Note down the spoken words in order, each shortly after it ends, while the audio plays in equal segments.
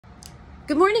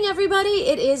Good morning, everybody.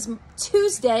 It is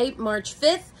Tuesday, March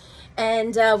 5th,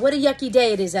 and what a yucky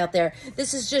day it is out there.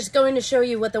 This is just going to show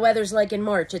you what the weather's like in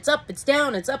March. It's up, it's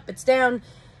down, it's up, it's down.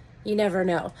 You never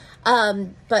know.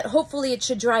 But hopefully it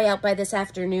should dry out by this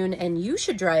afternoon, and you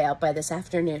should dry out by this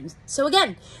afternoon. So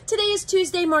again, today is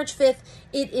Tuesday, March 5th.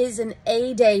 It is an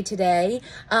A day today.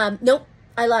 Nope.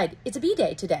 I lied. It's a B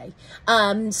day today.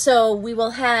 So we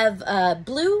will have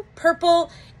blue, purple,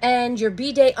 and your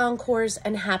B day encores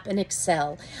and Hap and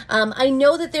Excel. I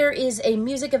know that there is a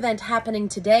music event happening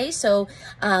today, so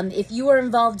if you are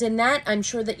involved in that, I'm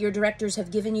sure that your directors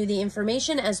have given you the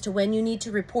information as to when you need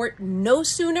to report, no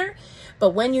sooner,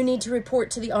 but when you need to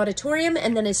report to the auditorium,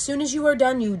 and then as soon as you are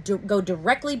done, you go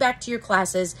directly back to your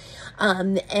classes,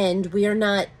 and we are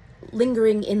not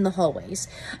lingering in the hallways.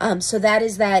 So that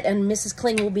is that, and Mrs.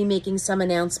 Kling will be making some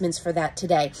announcements for that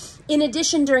today. In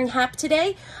addition, during HAP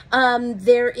today,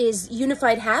 there is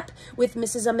Unified HAP with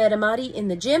Mrs. Ahmed Ahmadi in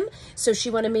the gym. So she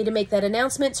wanted me to make that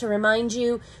announcement to remind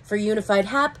you for Unified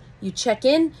HAP, you check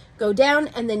in, go down,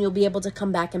 and then you'll be able to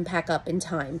come back and pack up in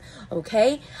time,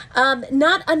 okay?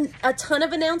 Not a ton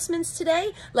of announcements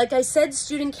today. Like I said,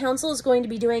 Student Council is going to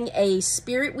be doing a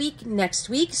Spirit Week next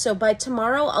week, so by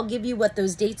tomorrow, I'll give you what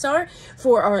those dates are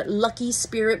for our Lucky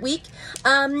Spirit Week.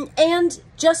 And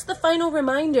just the final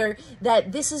reminder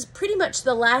that this is pretty much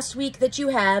the last week that you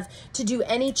have to do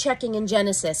any checking in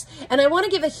Genesis. And I want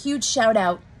to give a huge shout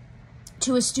out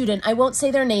to a student. I won't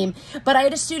say their name, but I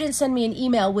had a student send me an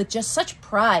email with just such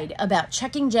pride about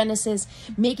checking Genesis,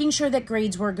 making sure that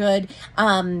grades were good,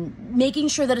 making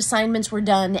sure that assignments were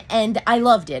done, and I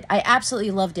loved it. I absolutely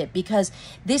loved it because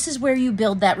this is where you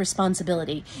build that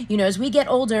responsibility. You know, as we get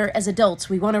older as adults,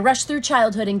 we want to rush through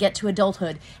childhood and get to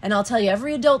adulthood, and I'll tell you,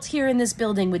 every adult here in this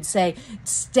building would say,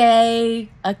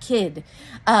 stay a kid.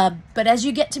 But as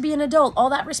you get to be an adult, all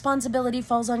that responsibility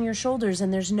falls on your shoulders,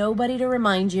 and there's nobody to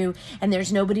remind you, and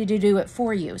there's nobody to do it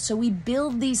for you. So we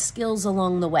build these skills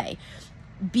along the way.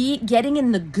 Getting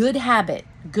in the good habit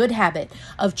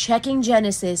of checking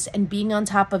Genesis and being on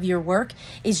top of your work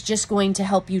is just going to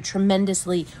help you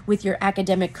tremendously with your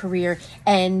academic career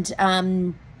and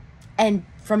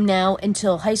from now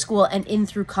until high school and in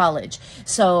through college.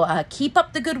 So keep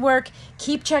up the good work.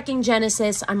 Keep checking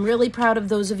Genesis. I'm really proud of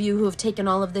those of you who have taken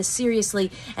all of this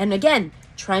seriously. And again,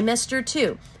 trimester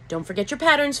 2. Don't forget your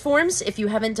patterns forms if you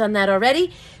haven't done that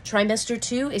already. Trimester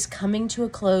 2 is coming to a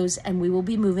close, and we will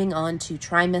be moving on to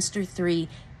trimester 3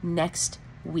 next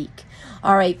week.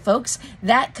 All right, folks,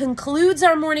 that concludes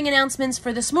our morning announcements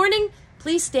for this morning.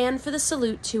 Please stand for the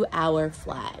salute to our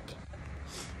flag.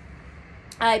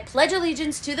 I pledge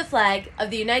allegiance to the flag of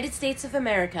the United States of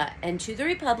America and to the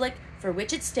republic for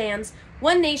which it stands,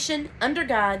 one nation, under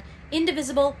God,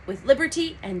 indivisible, with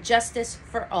liberty and justice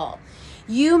for all.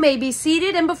 You may be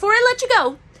seated, and before I let you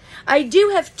go, I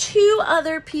do have 2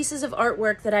 other pieces of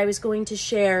artwork that I was going to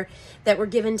share that were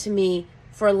given to me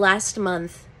for last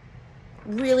month.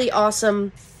 Really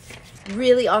awesome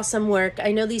work.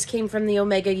 I know these came from the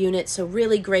Omega unit, so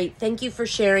really great. Thank you for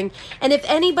sharing. And if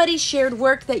anybody shared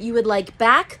work that you would like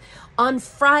back on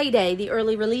Friday, the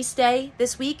early release day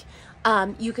this week,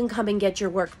 you can come and get your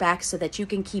work back so that you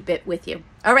can keep it with you.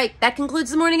 All right, that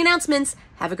concludes the morning announcements.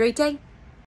 Have a great day.